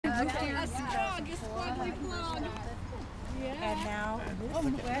And now,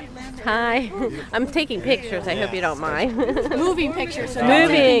 Hi. I'm taking pictures. I hope you don't mind. moving pictures. So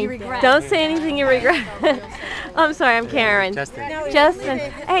Moving. Don't say anything you regret. I'm sorry. I'm Karen. Justin.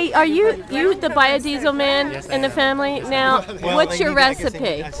 Hey, are you the biodiesel man in the family? Now, what's your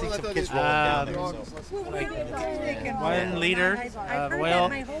recipe? Like 1 liter of oil,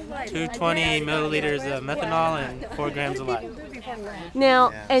 220 milliliters of methanol, and 4 grams of lye.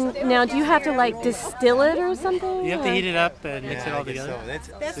 Now, do you have to like distill it or something? You have to heat it up and mix it all together.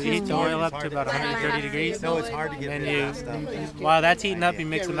 So you heat the oil up to about 130 degrees. No, it's hard to get. And while that's heating up, you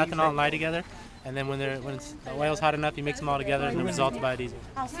mix the methanol and lye together. And then when the oil's hot enough, you mix them all together, and the result is biodiesel.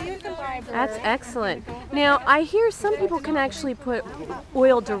 That's excellent. Now, I hear some people can actually put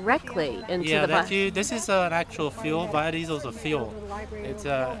oil directly into the biodiesel. This is an actual fuel. Biodiesel is a fuel. It's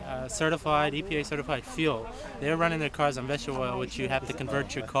a certified, EPA-certified fuel. They're running their cars on vegetable oil, which you have to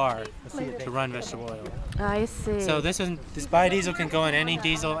convert your car to run vegetable oil. I see. So this biodiesel can go in any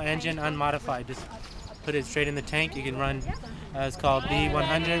diesel engine, unmodified. Just put it straight in the tank. You can run. It's called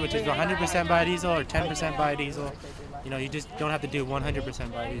B100, which is 100% biodiesel or 10% biodiesel. You know, you just don't have to do 100%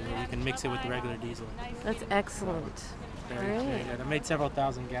 biodiesel. You can mix it with the regular diesel. That's excellent. Very good. I made several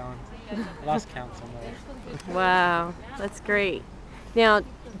thousand gallons. I lost count somewhere. Wow, that's great. Now,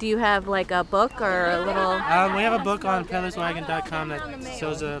 do you have like a book or a little? We have a book on peddlerswagon.com that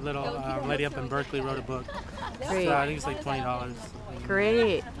shows a little lady up in Berkeley wrote a book. Great. So I think it's like $20.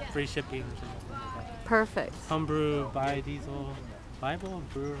 Great. Free shipping. Perfect. Homebrew, biodiesel, Bible,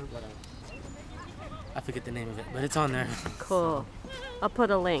 brewer, whatever. I forget the name of it, but it's on there. Cool. I'll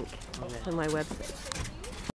put a link to my website.